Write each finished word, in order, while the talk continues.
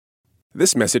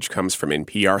This message comes from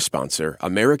NPR sponsor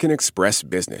American Express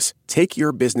Business. Take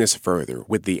your business further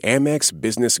with the Amex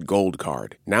Business Gold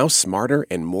Card, now smarter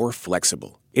and more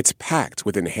flexible. It's packed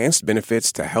with enhanced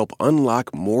benefits to help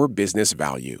unlock more business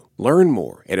value. Learn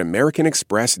more at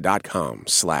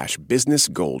americanexpress.com/business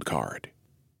gold card.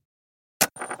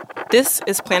 This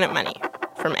is Planet Money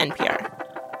from NPR.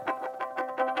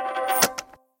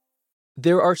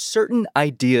 There are certain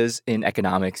ideas in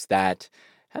economics that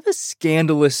have a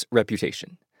scandalous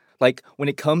reputation. Like when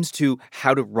it comes to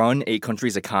how to run a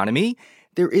country's economy,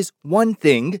 there is one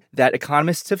thing that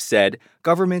economists have said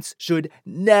governments should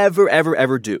never, ever,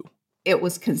 ever do. It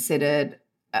was considered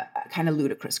a kind of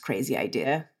ludicrous, crazy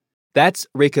idea. That's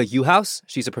Rekha Uhaus.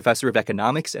 She's a professor of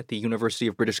economics at the University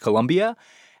of British Columbia.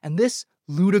 And this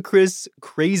ludicrous,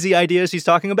 crazy idea she's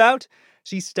talking about,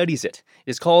 she studies it.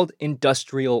 It's called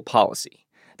industrial policy.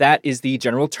 That is the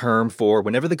general term for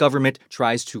whenever the government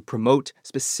tries to promote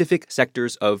specific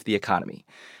sectors of the economy.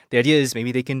 The idea is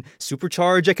maybe they can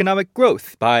supercharge economic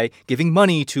growth by giving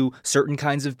money to certain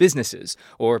kinds of businesses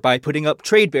or by putting up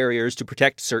trade barriers to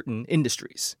protect certain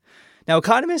industries. Now,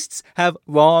 economists have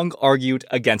long argued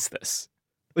against this.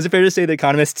 Was it fair to say that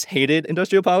economists hated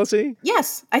industrial policy?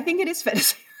 Yes, I think it is fair to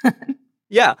say that.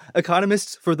 Yeah,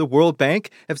 economists for the World Bank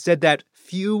have said that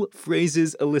few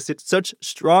phrases elicit such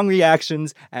strong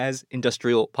reactions as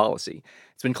industrial policy.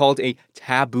 It's been called a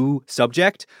taboo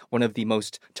subject, one of the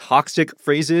most toxic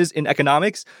phrases in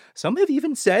economics. Some have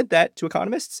even said that, to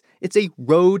economists, it's a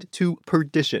road to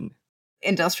perdition.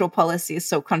 Industrial policy is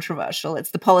so controversial.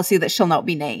 It's the policy that shall not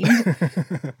be named.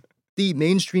 The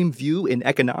mainstream view in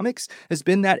economics has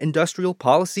been that industrial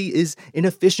policy is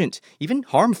inefficient, even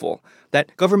harmful,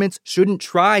 that governments shouldn't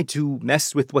try to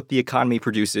mess with what the economy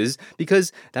produces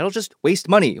because that'll just waste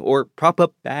money or prop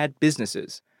up bad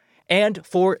businesses. And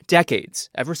for decades,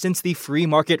 ever since the free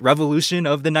market revolution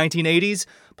of the 1980s,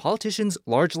 politicians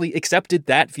largely accepted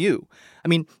that view. I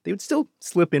mean, they would still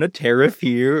slip in a tariff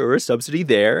here or a subsidy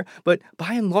there, but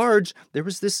by and large, there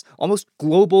was this almost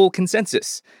global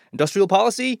consensus. Industrial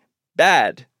policy?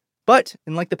 Bad. But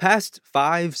in like the past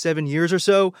 5-7 years or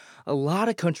so, a lot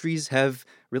of countries have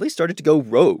really started to go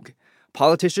rogue.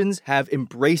 Politicians have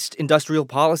embraced industrial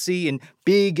policy in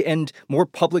big and more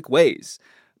public ways,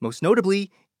 most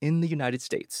notably in the United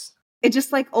States. It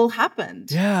just all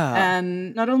happened. Yeah.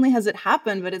 And not only has it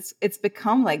happened, but it's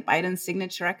become like Biden's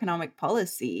signature economic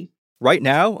policy. Right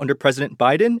now, under President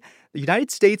Biden, the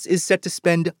United States is set to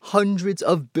spend hundreds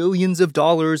of billions of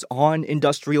dollars on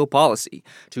industrial policy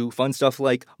to fund stuff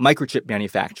like microchip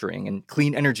manufacturing and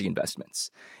clean energy investments.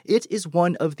 It is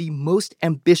one of the most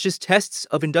ambitious tests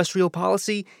of industrial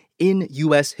policy in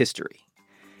U.S. history.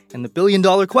 And the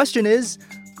billion-dollar question is,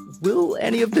 will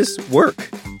any of this work?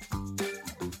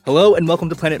 Hello and welcome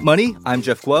to Planet Money. I'm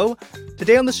Jeff Guo.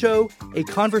 Today on the show, a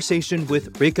conversation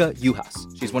with Rekha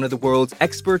Uhaus. She's one of the world's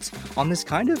experts on this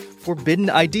kind of forbidden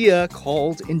idea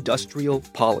called industrial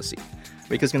policy.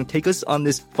 Rekha's going to take us on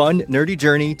this fun, nerdy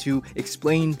journey to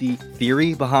explain the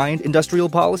theory behind industrial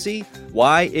policy,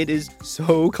 why it is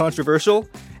so controversial,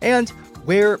 and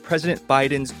where President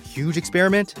Biden's huge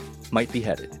experiment might be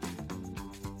headed.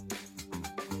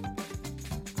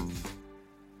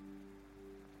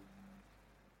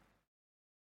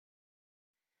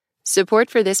 Support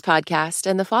for this podcast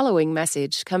and the following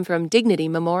message come from Dignity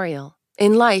Memorial.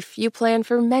 In life, you plan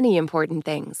for many important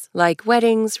things, like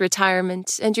weddings,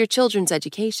 retirement, and your children's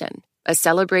education. A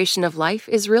celebration of life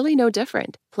is really no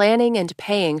different. Planning and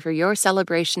paying for your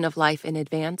celebration of life in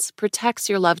advance protects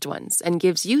your loved ones and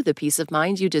gives you the peace of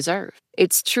mind you deserve.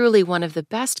 It's truly one of the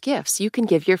best gifts you can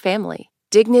give your family.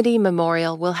 Dignity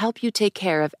Memorial will help you take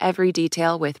care of every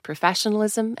detail with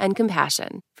professionalism and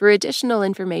compassion. For additional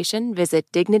information, visit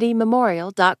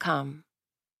dignitymemorial.com.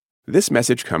 This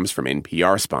message comes from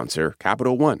NPR sponsor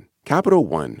Capital One. Capital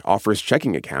One offers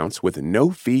checking accounts with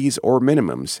no fees or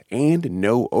minimums and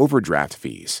no overdraft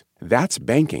fees. That's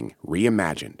banking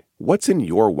reimagined. What's in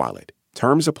your wallet?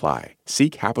 Terms apply. See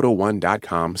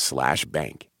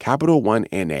CapitalOne.com/bank. Capital One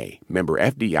N.A., member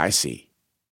FDIC.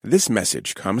 This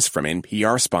message comes from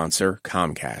NPR sponsor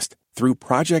Comcast. Through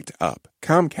Project Up,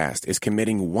 Comcast is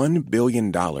committing $1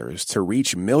 billion to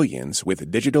reach millions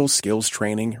with digital skills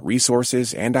training,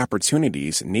 resources, and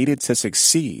opportunities needed to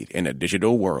succeed in a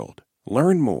digital world.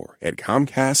 Learn more at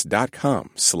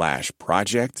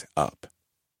comcast.com/projectup.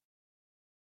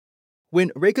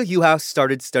 When Rekha Uhaus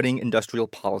started studying industrial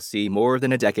policy more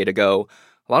than a decade ago,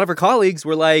 a lot of her colleagues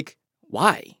were like,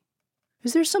 why?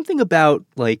 Is there something about,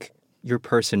 your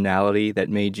personality that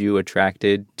made you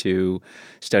attracted to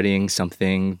studying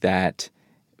something that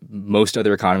most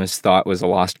other economists thought was a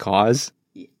lost cause?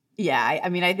 Yeah, I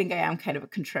mean, I think I am kind of a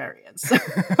contrarian.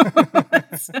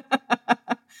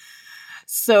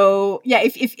 So yeah,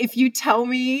 if you tell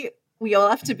me we all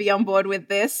have to be on board with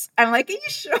this, I'm like, are you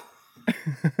sure?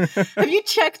 Have you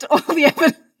checked all the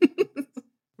evidence?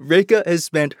 Reka has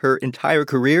spent her entire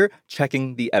career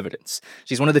checking the evidence.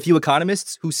 She's one of the few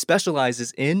economists who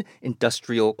specializes in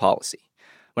industrial policy.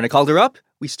 When I called her up,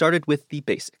 we started with the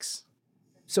basics.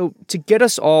 So to get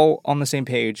us all on the same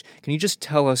page, can you just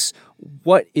tell us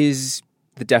what is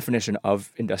the definition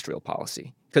of industrial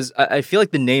policy? Because I feel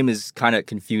like the name is kind of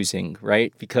confusing,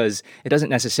 right? Because it doesn't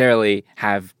necessarily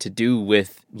have to do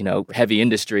with, heavy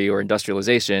industry or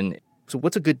industrialization. So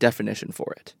what's a good definition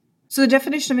for it? So the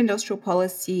definition of industrial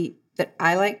policy that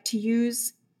I like to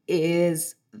use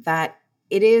is that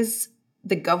it is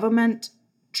the government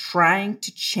trying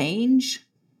to change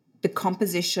the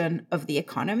composition of the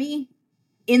economy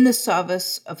in the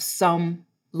service of some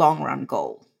long-run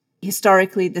goal.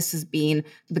 Historically, this has been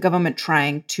the government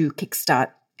trying to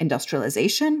kickstart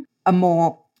industrialization. A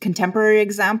more contemporary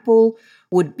example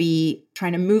would be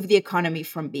trying to move the economy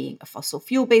from being a fossil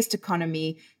fuel-based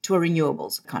economy to a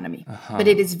renewables economy. But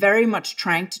it is very much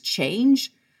trying to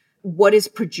change what is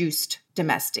produced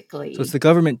domestically. So it's the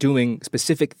government doing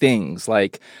specific things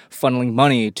like funneling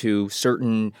money to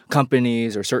certain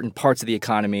companies or certain parts of the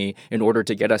economy in order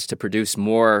to get us to produce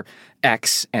more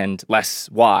X and less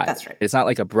Y. That's right. It's not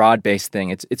like a broad-based thing.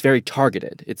 It's very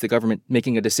targeted. It's the government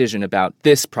making a decision about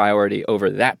this priority over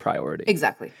that priority.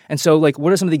 Exactly. And so,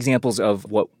 what are some of the examples of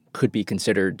what could be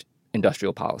considered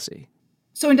industrial policy?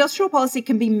 So industrial policy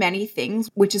can be many things,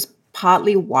 which is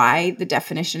partly why the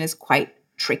definition is quite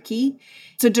tricky.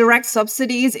 So direct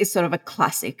subsidies is sort of a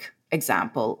classic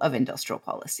example of industrial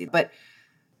policy, but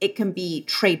it can be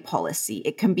trade policy.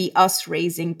 It can be us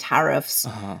raising tariffs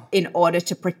in order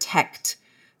to protect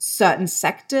certain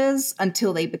sectors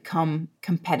until they become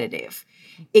competitive.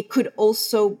 It could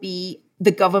also be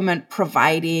the government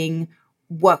providing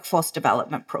workforce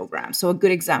development programs. So a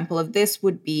good example of this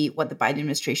would be what the Biden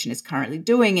administration is currently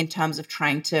doing in terms of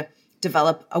trying to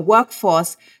develop a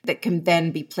workforce that can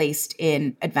then be placed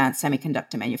in advanced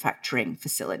semiconductor manufacturing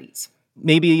facilities.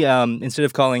 Maybe instead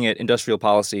of calling it industrial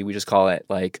policy, we just call it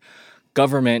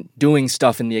government doing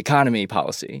stuff in the economy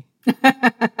policy.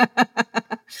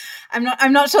 I'm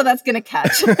not sure that's going to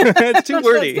catch. It's too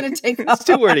wordy. Sure take it's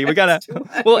too wordy.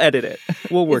 We'll edit it.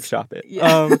 We'll workshop it.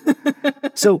 Yeah.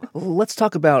 So let's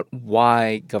talk about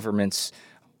why governments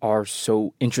are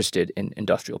so interested in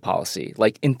industrial policy.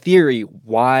 In theory,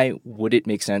 why would it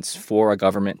make sense for a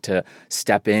government to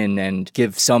step in and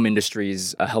give some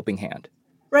industries a helping hand?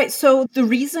 Right. So the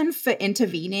reason for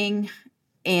intervening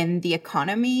in the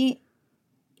economy,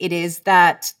 it is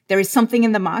that there is something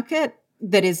in the market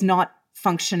that is not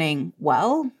functioning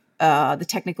well. The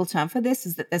technical term for this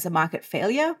is that there's a market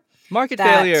failure. Market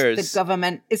failures. The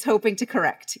government is hoping to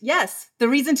correct. Yes, the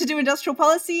reason to do industrial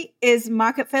policy is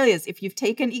market failures. If you've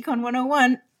taken Econ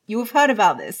 101, you have heard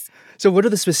about this. So what are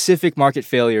the specific market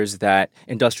failures that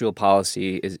industrial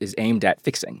policy is aimed at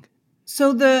fixing?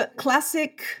 So the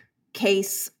classic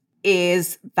case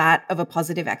is that of a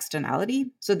positive externality.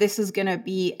 So this is going to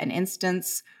be an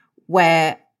instance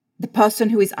where the person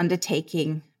who is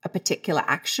undertaking a particular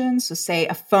action, so say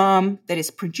a firm that is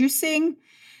producing,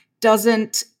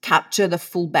 doesn't capture the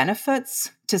full benefits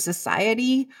to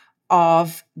society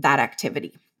of that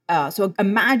activity. So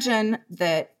imagine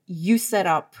that you set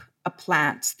up a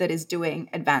plant that is doing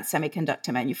advanced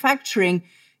semiconductor manufacturing.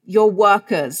 Your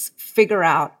workers figure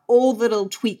out all the little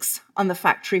tweaks on the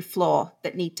factory floor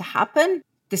that need to happen.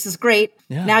 This is great.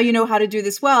 Yeah. Now you know how to do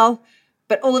this well.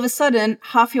 But all of a sudden,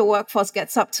 half your workforce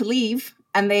gets up to leave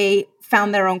and they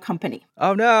found their own company.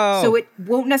 Oh, no. So it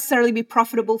won't necessarily be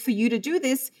profitable for you to do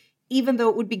this, even though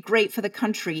it would be great for the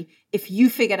country if you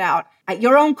figured out at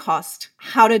your own cost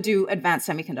how to do advanced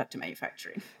semiconductor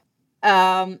manufacturing.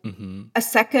 A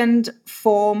second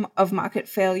form of market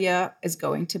failure is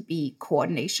going to be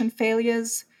coordination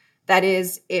failures. That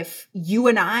is, if you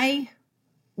and I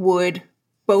would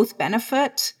both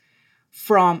benefit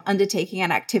from undertaking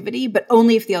an activity, but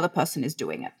only if the other person is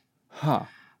doing it.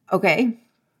 Okay.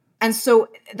 And so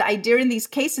the idea in these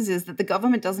cases is that the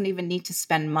government doesn't even need to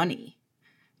spend money.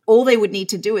 All they would need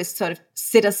to do is sort of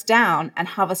sit us down and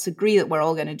have us agree that we're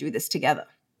all going to do this together.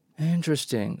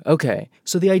 Interesting. Okay.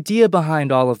 So the idea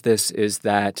behind all of this is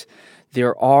that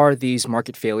there are these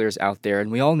market failures out there,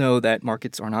 and we all know that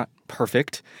markets are not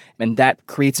perfect, and that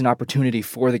creates an opportunity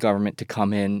for the government to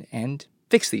come in and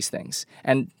fix these things.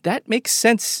 And that makes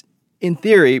sense in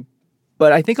theory,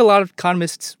 but I think a lot of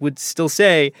economists would still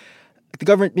say the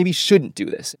government maybe shouldn't do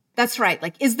this. That's right.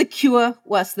 Like, is the cure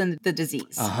worse than the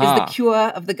disease? Uh-huh. Is the cure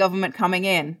of the government coming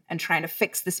in and trying to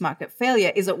fix this market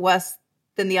failure, is it worse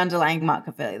than the underlying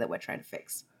market failure that we're trying to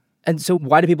fix? And so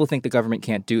why do people think the government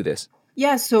can't do this?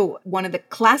 Yeah, so one of the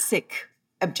classic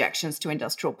objections to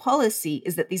industrial policy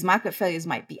is that these market failures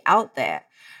might be out there,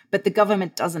 but the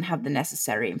government doesn't have the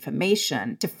necessary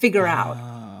information to figure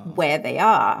out where they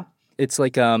are. It's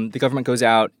like the government goes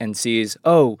out and sees,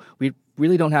 oh, we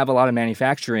really don't have a lot of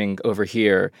manufacturing over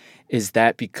here. Is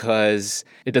that because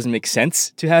it doesn't make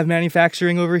sense to have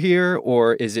manufacturing over here?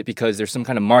 Or is it because there's some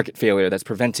kind of market failure that's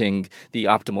preventing the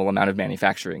optimal amount of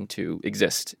manufacturing to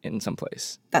exist in some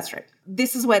place? That's right.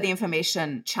 This is where the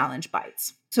information challenge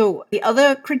bites. So the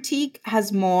other critique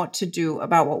has more to do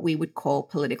about what we would call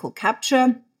political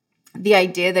capture. The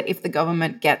idea that if the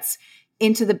government gets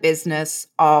into the business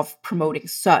of promoting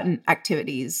certain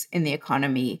activities in the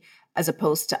economy as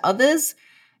opposed to others,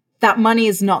 that money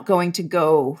is not going to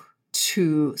go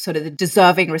to sort of the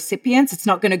deserving recipients. It's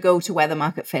not going to go to where the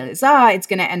market failures are. It's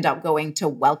going to end up going to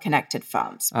well-connected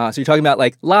firms. So you're talking about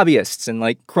like lobbyists and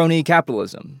like crony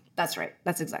capitalism. That's right.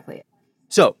 That's exactly it.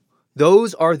 So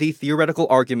those are the theoretical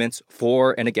arguments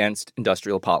for and against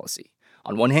industrial policy.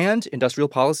 On one hand, industrial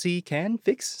policy can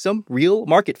fix some real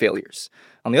market failures.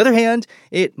 On the other hand,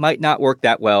 it might not work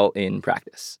that well in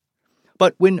practice.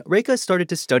 But when Rekha started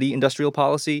to study industrial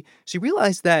policy, she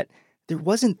realized that there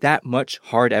wasn't that much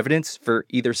hard evidence for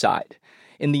either side.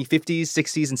 In the 50s,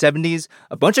 60s, and 70s,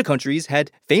 a bunch of countries had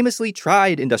famously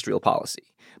tried industrial policy,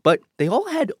 but they all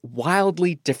had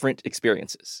wildly different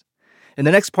experiences. In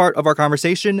the next part of our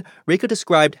conversation, Rekha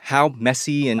described how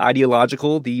messy and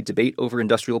ideological the debate over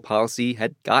industrial policy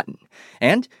had gotten,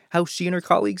 and how she and her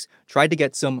colleagues tried to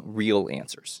get some real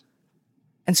answers.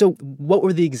 And so what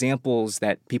were the examples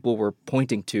that people were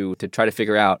pointing to try to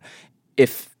figure out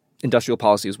if industrial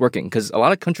policy is working? Because a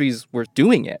lot of countries were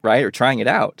doing it, right, or trying it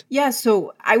out. Yeah,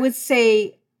 so I would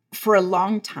say for a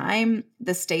long time,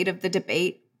 the state of the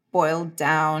debate boiled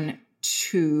down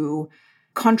to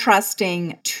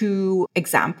contrasting two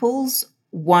examples,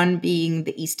 one being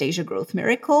the East Asia growth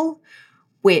miracle,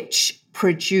 which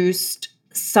produced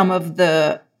some of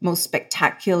the most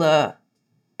spectacular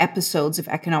episodes of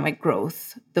economic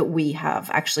growth that we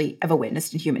have actually ever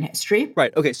witnessed in human history.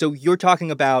 Right. Okay. So you're talking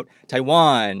about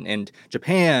Taiwan and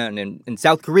Japan and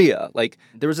South Korea. Like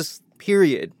there was this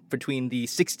period between the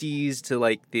 60s to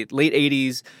like the late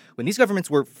 80s when these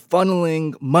governments were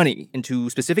funneling money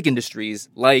into specific industries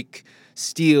like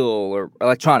steel or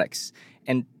electronics.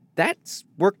 And that's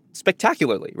worked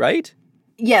spectacularly, right?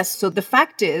 Yes. So the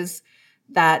fact is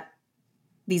that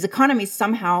these economies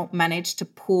somehow managed to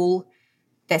pull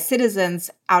their citizens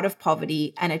out of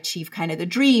poverty and achieve kind of the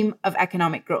dream of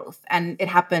economic growth. And it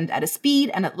happened at a speed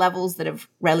and at levels that have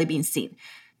rarely been seen.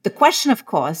 The question, of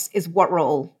course, is what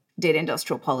role did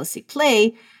industrial policy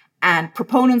play? And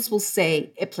proponents will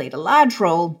say it played a large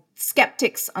role.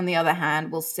 Skeptics, on the other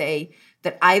hand, will say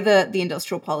that either the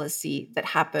industrial policy that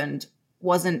happened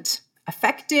wasn't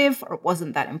effective or it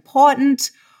wasn't that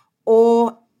important,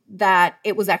 or that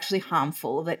it was actually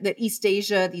harmful, that East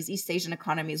Asia, these East Asian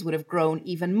economies would have grown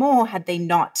even more had they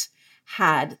not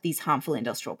had these harmful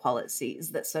industrial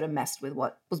policies that sort of messed with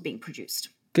what was being produced.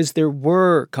 Because there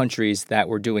were countries that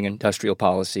were doing industrial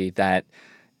policy that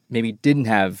maybe didn't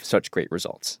have such great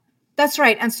results. That's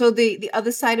right. And so the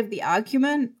other side of the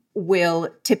argument will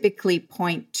typically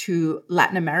point to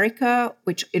Latin America,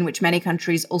 in which many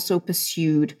countries also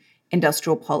pursued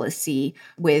industrial policy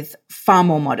with far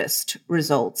more modest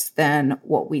results than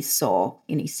what we saw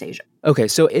in East Asia. Okay,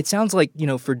 so it sounds like,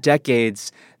 for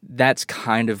decades, that's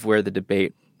kind of where the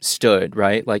debate stood,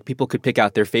 right? Like people could pick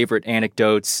out their favorite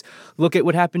anecdotes, look at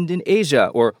what happened in Asia,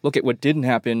 or look at what didn't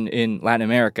happen in Latin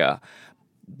America.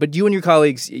 But you and your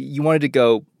colleagues, you wanted to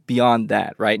go beyond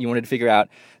that, right? You wanted to figure out,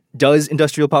 does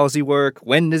industrial policy work?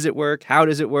 When does it work? How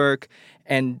does it work?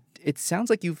 And it sounds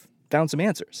like you've found some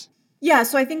answers. Yeah,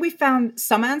 so I think we found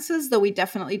some answers, though we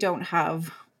definitely don't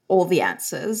have all the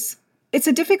answers. It's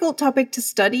a difficult topic to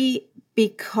study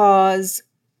because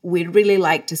we'd really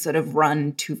like to sort of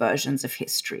run two versions of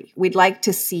history. We'd like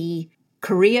to see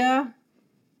Korea,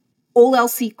 all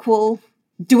else equal,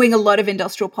 doing a lot of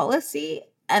industrial policy,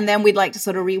 and then we'd like to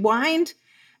sort of rewind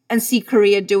and see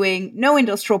Korea doing no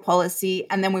industrial policy,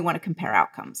 and then we want to compare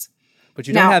outcomes. But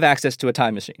you don't have access to a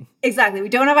time machine. Exactly. We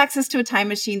don't have access to a time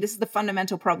machine. This is the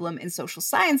fundamental problem in social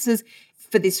sciences.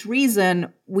 For this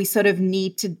reason, we sort of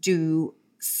need to do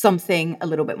something a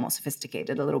little bit more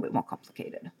sophisticated, a little bit more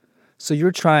complicated. So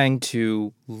you're trying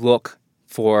to look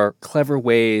for clever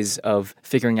ways of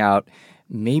figuring out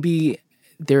maybe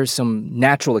there's some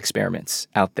natural experiments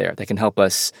out there that can help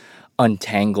us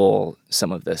untangle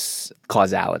some of this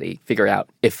causality, figure out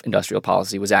if industrial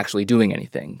policy was actually doing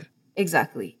anything.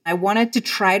 Exactly. I wanted to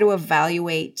try to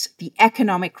evaluate the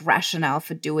economic rationale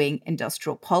for doing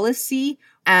industrial policy.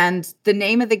 And the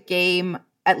name of the game,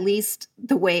 at least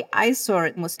the way I saw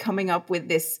it, was coming up with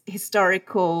this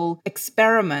historical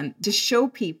experiment to show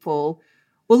people,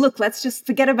 well, look, let's just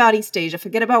forget about East Asia,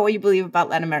 forget about what you believe about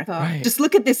Latin America. Right. Just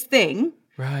look at this thing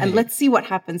and let's see what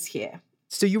happens here.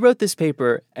 So you wrote this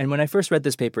paper, and when I first read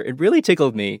this paper, it really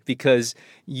tickled me because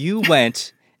you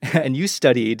went and you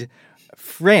studied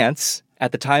France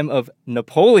at the time of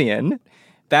Napoleon,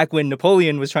 back when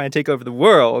Napoleon was trying to take over the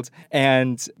world,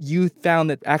 and you found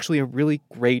that actually a really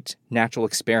great natural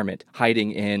experiment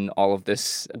hiding in all of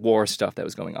this war stuff that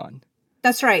was going on.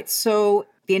 That's right. So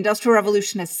the Industrial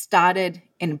Revolution has started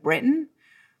in Britain.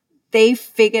 They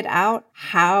figured out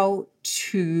how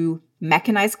to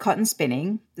mechanize cotton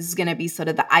spinning. This is going to be sort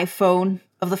of the iPhone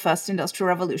of the first Industrial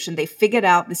Revolution. They figured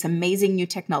out this amazing new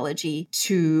technology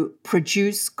to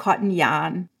produce cotton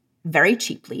yarn very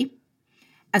cheaply.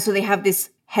 And so they have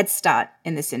this head start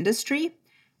in this industry.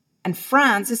 And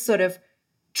France is sort of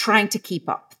trying to keep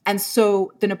up. And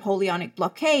so the Napoleonic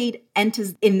blockade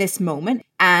enters in this moment.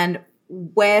 And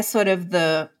where sort of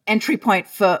the entry point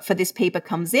for this paper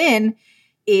comes in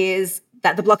is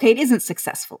that the blockade isn't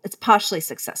successful. It's partially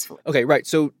successful. Okay, right.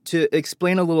 So to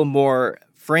explain a little more,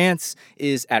 France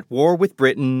is at war with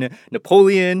Britain.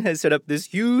 Napoleon has set up this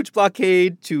huge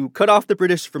blockade to cut off the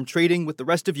British from trading with the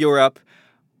rest of Europe.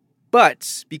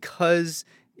 But because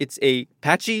it's a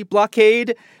patchy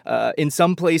blockade, in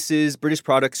some places, British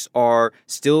products are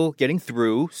still getting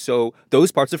through. So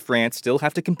those parts of France still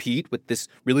have to compete with this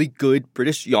really good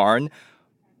British yarn.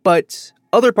 But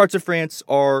other parts of France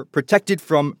are protected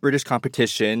from British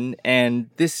competition, and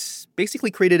this basically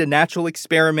created a natural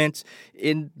experiment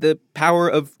in the power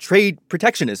of trade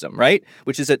protectionism, right?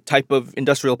 Which is a type of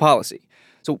industrial policy.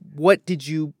 So what did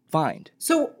you find?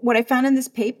 So what I found in this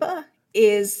paper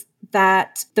is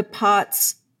that the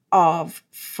parts of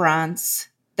France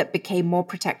that became more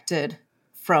protected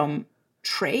from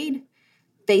trade,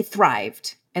 they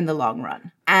thrived in the long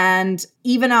run. And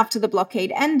even after the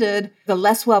blockade ended, the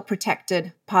less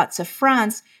well-protected parts of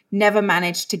France never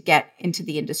managed to get into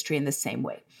the industry in the same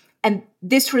way. And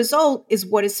this result is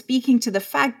what is speaking to the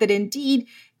fact that indeed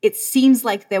it seems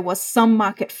like there was some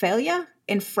market failure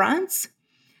in France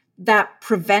that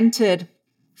prevented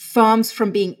firms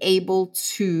from being able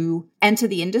to enter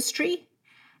the industry.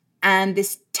 And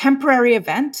this temporary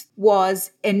event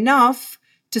was enough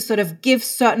to sort of give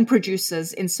certain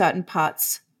producers in certain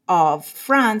parts of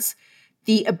France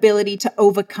the ability to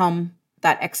overcome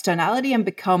that externality and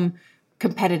become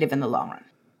competitive in the long run.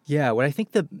 Yeah, what I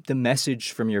think the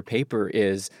message from your paper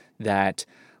is that,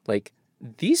 like,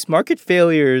 these market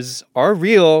failures are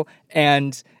real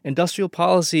and industrial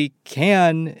policy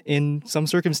can, in some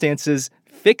circumstances,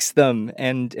 fix them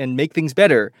and make things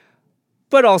better.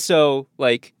 But also,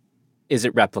 like, is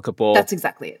it replicable? That's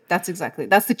exactly it. That's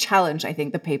the challenge I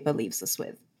think the paper leaves us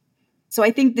with. So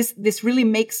I think this really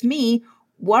makes me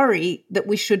worry that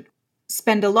we should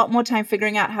spend a lot more time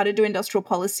figuring out how to do industrial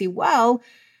policy well,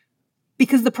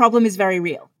 because the problem is very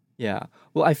real. Yeah.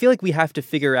 Well, I feel like we have to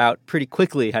figure out pretty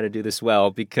quickly how to do this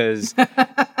well, because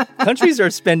countries are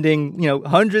spending,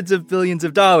 hundreds of billions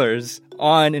of dollars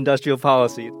on industrial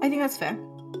policy. I think that's fair.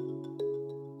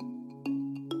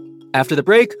 After the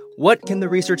break, what can the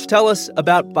research tell us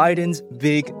about Biden's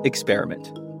big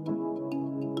experiment?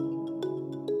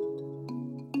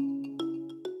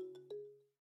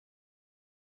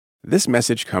 This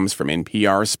message comes from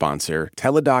NPR sponsor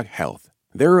Teladoc Health.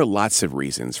 There are lots of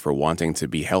reasons for wanting to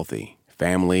be healthy.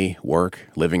 Family, work,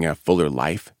 living a fuller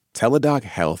life. Teladoc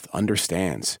Health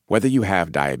understands. Whether you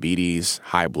have diabetes,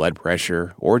 high blood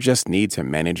pressure, or just need to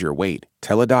manage your weight,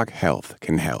 Teladoc Health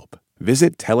can help.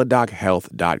 Visit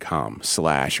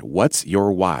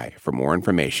teladochealth.com/whatsyourwhy for more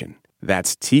information.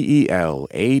 That's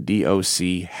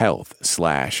TELADOC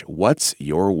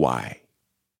health/whatsyourwhy.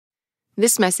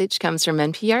 This message comes from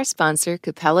NPR sponsor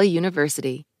Capella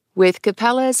University. With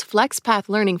Capella's FlexPath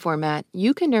learning format,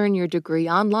 you can earn your degree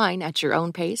online at your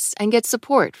own pace and get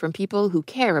support from people who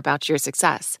care about your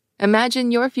success. Imagine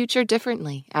your future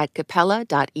differently at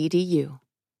capella.edu.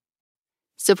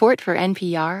 Support for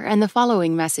NPR and the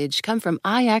following message come from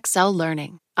IXL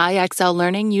Learning. IXL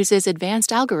Learning uses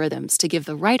advanced algorithms to give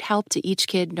the right help to each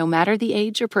kid no matter the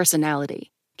age or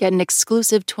personality. Get an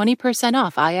exclusive 20%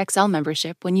 off IXL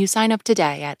membership when you sign up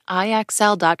today at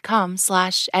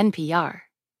IXL.com/NPR.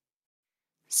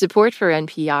 Support for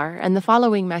NPR and the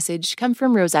following message come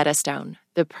from Rosetta Stone.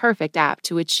 the perfect app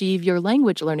to achieve your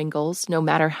language learning goals no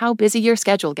matter how busy your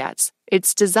schedule gets.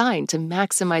 It's designed to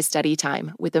maximize study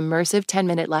time with immersive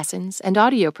 10-minute lessons and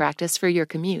audio practice for your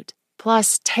commute.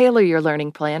 Plus, tailor your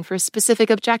learning plan for specific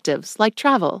objectives like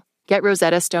travel. Get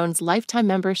Rosetta Stone's lifetime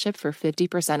membership for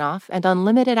 50% off and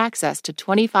unlimited access to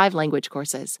 25 language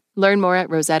courses. Learn more at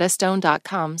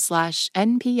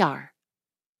rosettastone.com/NPR.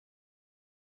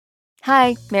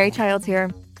 Hi, Mary Childs here.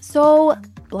 So,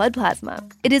 blood plasma.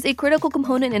 It is a critical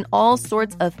component in all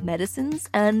sorts of medicines,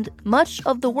 and much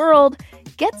of the world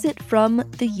gets it from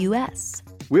the U.S.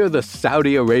 We're the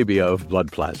Saudi Arabia of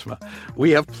blood plasma. We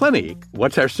have plenty.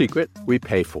 What's our secret? We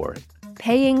pay for it.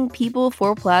 Paying people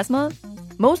for plasma?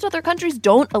 Most other countries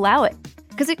don't allow it,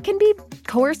 because it can be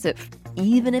coercive,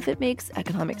 even if it makes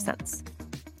economic sense.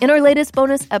 In our latest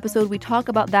bonus episode, we talk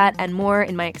about that and more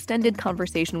in my extended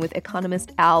conversation with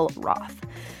economist Al Roth.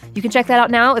 You can check that out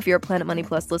now if you're a Planet Money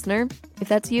Plus listener. If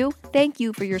that's you, thank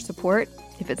you for your support.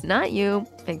 If it's not you,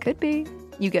 it could be.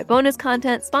 You get bonus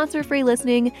content, sponsor-free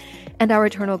listening, and our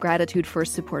eternal gratitude for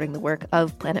supporting the work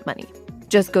of Planet Money.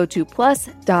 Just go to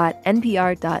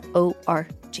plus.npr.org.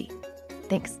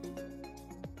 Thanks.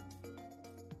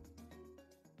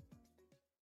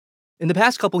 In the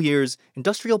past couple years,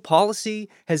 industrial policy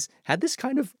has had this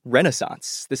kind of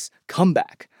renaissance, this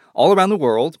comeback, all around the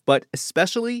world, but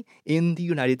especially in the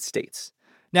United States.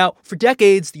 Now, for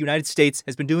decades, the United States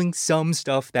has been doing some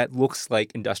stuff that looks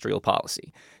like industrial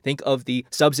policy. Think of the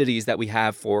subsidies that we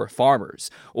have for farmers,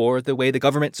 or the way the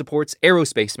government supports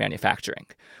aerospace manufacturing.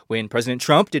 When President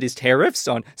Trump did his tariffs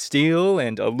on steel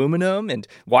and aluminum and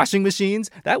washing machines,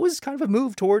 that was kind of a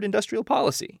move toward industrial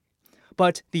policy.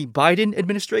 But the Biden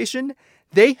administration,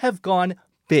 they have gone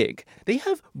big. They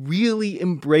have really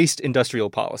embraced industrial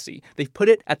policy. They've put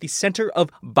it at the center of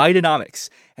Bidenomics,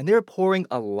 and they're pouring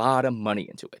a lot of money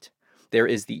into it. There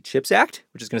is the CHIPS Act,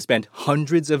 which is going to spend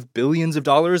hundreds of billions of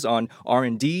dollars on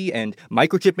R&D and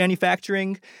microchip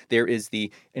manufacturing. There is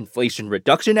the Inflation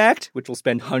Reduction Act, which will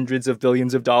spend hundreds of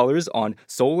billions of dollars on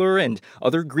solar and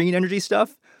other green energy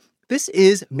stuff. This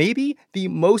is maybe the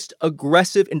most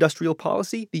aggressive industrial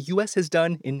policy the U.S. has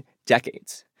done in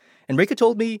decades. And Reka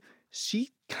told me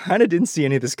she kind of didn't see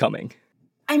any of this coming.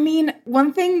 I mean,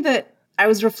 one thing that I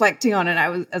was reflecting on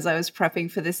as I was prepping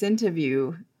for this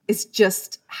interview is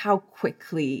just how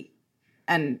quickly,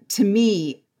 and to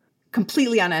me,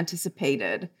 completely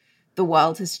unanticipated, the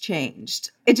world has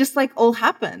changed. It just all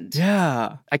happened.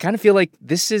 Yeah, I kind of feel like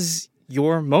this is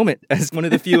your moment as one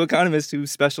of the few economists who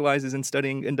specializes in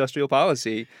studying industrial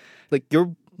policy.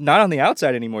 You're not on the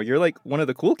outside anymore. You're one of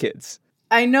the cool kids.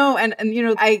 I know. And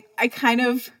I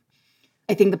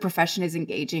think the profession is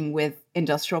engaging with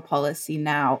industrial policy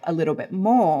now a little bit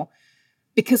more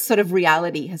because sort of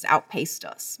reality has outpaced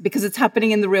us. Because it's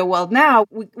happening in the real world now,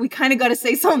 we kind of got to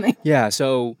say something. Yeah,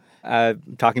 so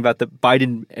talking about the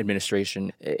Biden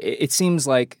administration, it seems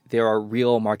like there are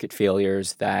real market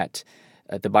failures that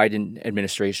the Biden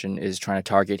administration is trying to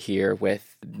target here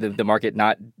with the market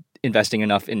not investing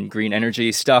enough in green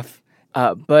energy stuff.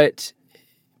 But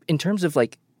in terms of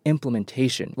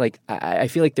implementation, I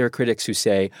feel like there are critics who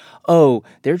say, oh,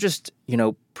 they're just,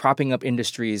 propping up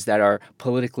industries that are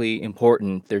politically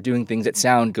important. They're doing things that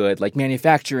sound good, like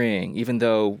manufacturing, even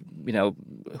though,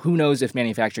 who knows if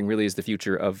manufacturing really is the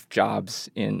future of jobs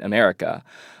in America.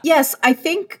 Yes, I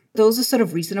think those are sort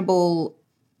of reasonable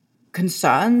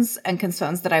concerns and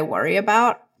concerns that I worry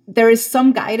about. There is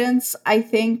some guidance, I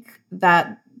think,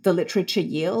 that the literature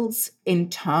yields in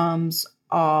terms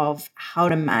of how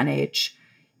to manage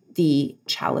the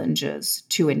challenges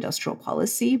to industrial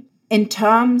policy. In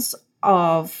terms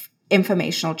of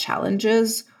informational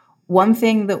challenges, one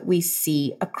thing that we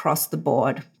see across the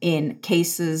board in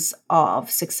cases of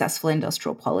successful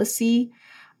industrial policy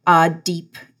are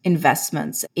deep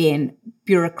investments in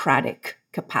bureaucratic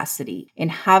capacity, in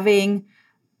having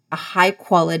a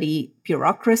high-quality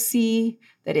bureaucracy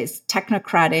that is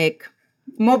technocratic.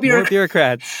 More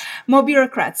bureaucrats. More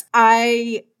bureaucrats.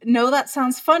 I know that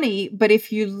sounds funny, but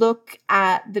if you look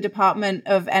at the Department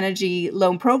of Energy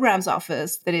Loan Programs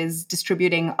Office that is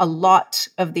distributing a lot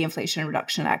of the Inflation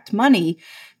Reduction Act money,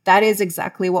 that is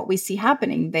exactly what we see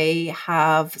happening. They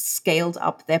have scaled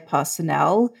up their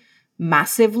personnel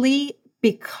massively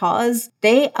because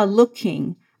they are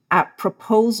looking at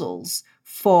proposals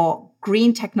for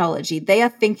green technology. They are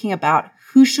thinking about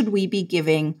who should we be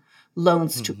giving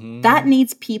loans to. That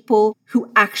needs people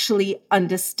who actually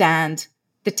understand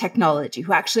the technology,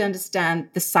 who actually understand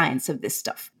the science of this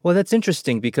stuff. Well, that's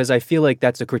interesting because I feel like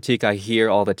that's a critique I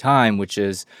hear all the time, which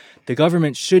is the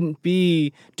government shouldn't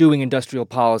be doing industrial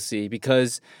policy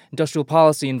because industrial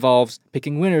policy involves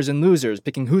picking winners and losers,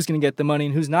 picking who's going to get the money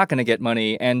and who's not going to get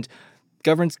money. And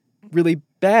government's really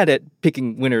bad at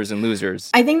picking winners and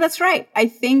losers. I think that's right. I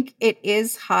think it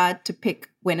is hard to pick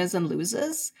winners and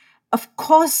losers. Of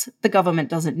course, the government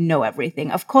doesn't know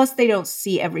everything. Of course, they don't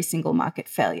see every single market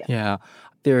failure. Yeah.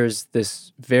 There's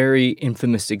this very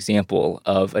infamous example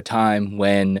of a time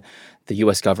when the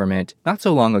U.S. government, not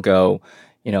so long ago,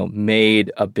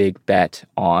 made a big bet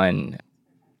on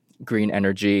green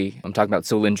energy. I'm talking about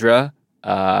Solyndra,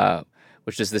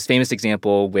 which is this famous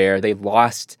example where they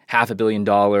lost $500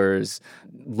 million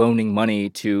loaning money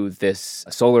to this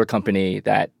solar company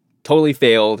that totally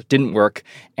failed, didn't work,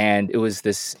 and it was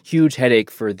this huge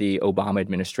headache for the Obama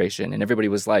administration. And everybody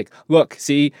was like, look,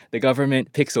 see, the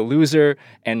government picks a loser,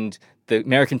 and the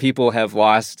American people have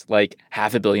lost like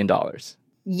 $500 million.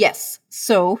 Yes,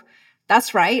 so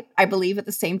that's right. I believe at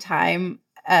the same time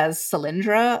as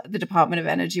Solyndra, the Department of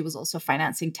Energy was also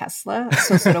financing Tesla.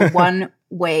 So sort of one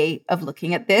way of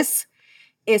looking at this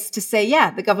is to say, yeah,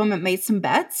 the government made some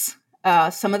bets.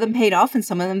 Some of them paid off and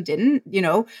some of them didn't.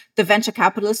 The venture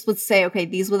capitalists would say, okay,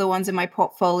 these were the ones in my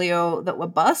portfolio that were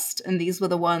bust and these were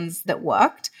the ones that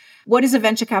worked. What is a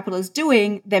venture capitalist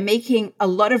doing? They're making a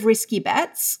lot of risky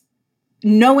bets,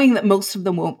 knowing that most of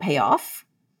them won't pay off,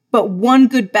 but one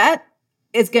good bet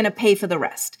is going to pay for the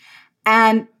rest.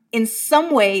 And in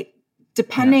some way,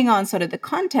 depending on sort of the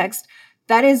context,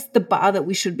 that is the bar that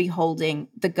we should be holding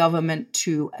the government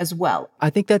to as well. I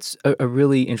think that's a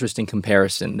really interesting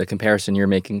comparison, the comparison you're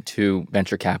making to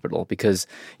venture capital, because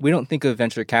we don't think of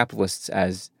venture capitalists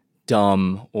as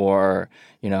dumb or,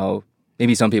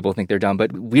 maybe some people think they're dumb,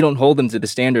 but we don't hold them to the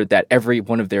standard that every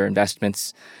one of their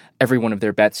investments, every one of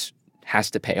their bets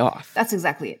has to pay off. That's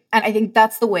exactly it. And I think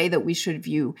that's the way that we should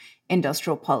view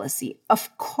industrial policy.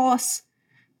 Of course,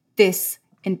 this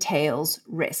entails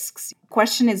risks. The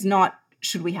question is not,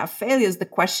 should we have failures? The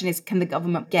question is, can the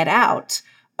government get out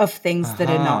of things that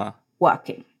are not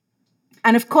working?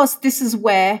 And of course, this is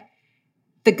where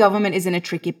the government is in a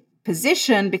tricky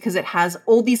position because it has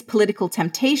all these political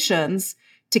temptations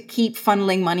to keep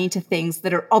funneling money to things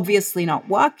that are obviously not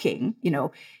working.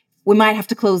 We might have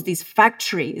to close these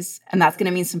factories, and that's going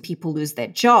to mean some people lose their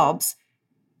jobs.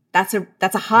 That's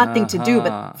a hard thing to do,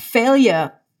 but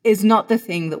failure is not the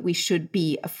thing that we should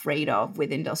be afraid of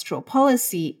with industrial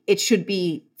policy. It should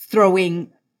be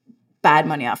throwing bad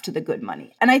money after the good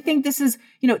money. And I think this is,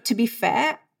 to be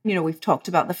fair, we've talked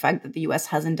about the fact that the US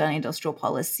hasn't done industrial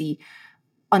policy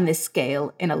on this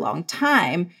scale in a long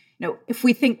time. If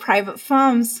we think private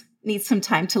firms need some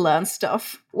time to learn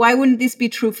stuff, why wouldn't this be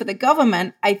true for the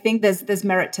government? I think there's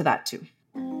merit to that too.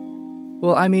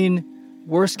 Well, I mean,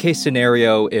 worst case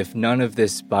scenario, if none of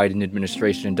this Biden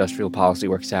administration industrial policy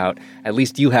works out, at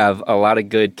least you have a lot of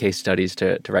good case studies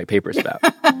to write papers about.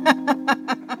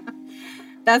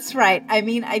 That's right. I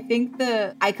mean, I think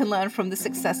I can learn from the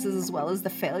successes as well as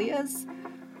the failures.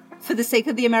 For the sake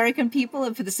of the American people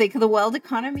and for the sake of the world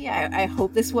economy, I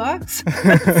hope this works.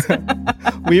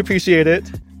 We appreciate it.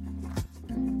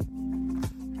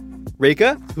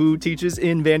 Rekha, who teaches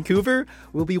in Vancouver,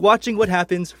 will be watching what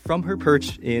happens from her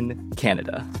perch in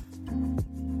Canada.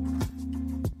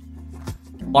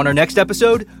 On our next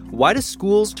episode, why do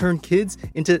schools turn kids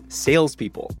into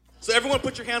salespeople? So everyone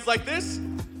put your hands like this,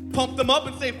 pump them up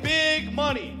and say, big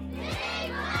money. Big money.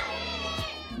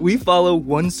 We follow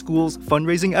one school's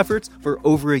fundraising efforts for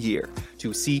over a year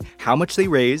to see how much they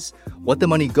raise, what the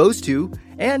money goes to,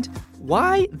 and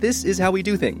why this is how we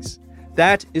do things.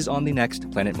 That is on the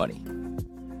next Planet Money.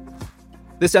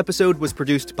 This episode was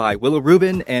produced by Willow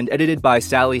Rubin and edited by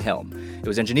Sally Helm. It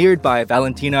was engineered by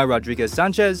Valentina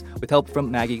Rodriguez-Sanchez with help from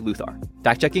Maggie Luthar.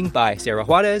 Fact-checking by Sarah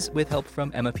Juarez with help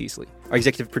from Emma Peasley. Our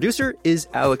executive producer is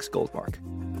Alex Goldmark.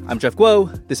 I'm Jeff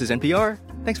Guo. This is NPR.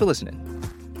 Thanks for listening.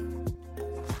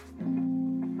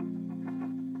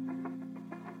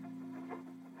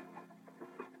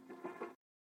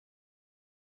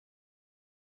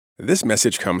 This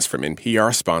message comes from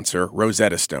NPR sponsor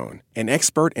Rosetta Stone, an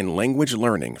expert in language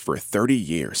learning for 30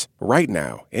 years. Right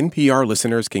now, NPR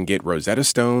listeners can get Rosetta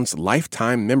Stone's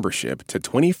lifetime membership to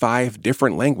 25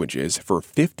 different languages for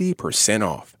 50%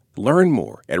 off. Learn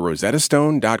more at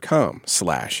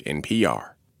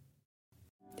rosettastone.com/NPR.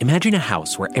 Imagine a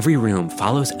house where every room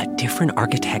follows a different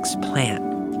architect's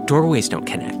plan. Doorways don't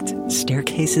connect.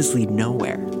 Staircases lead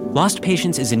nowhere. Lost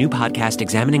Patients is a new podcast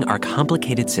examining our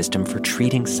complicated system for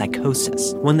treating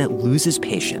psychosis, one that loses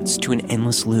patients to an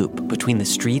endless loop between the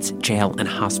streets, jail, and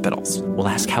hospitals. We'll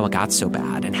ask how it got so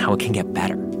bad and how it can get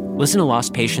better. Listen to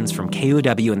Lost Patients from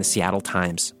KUOW and the Seattle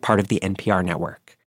Times, part of the NPR network.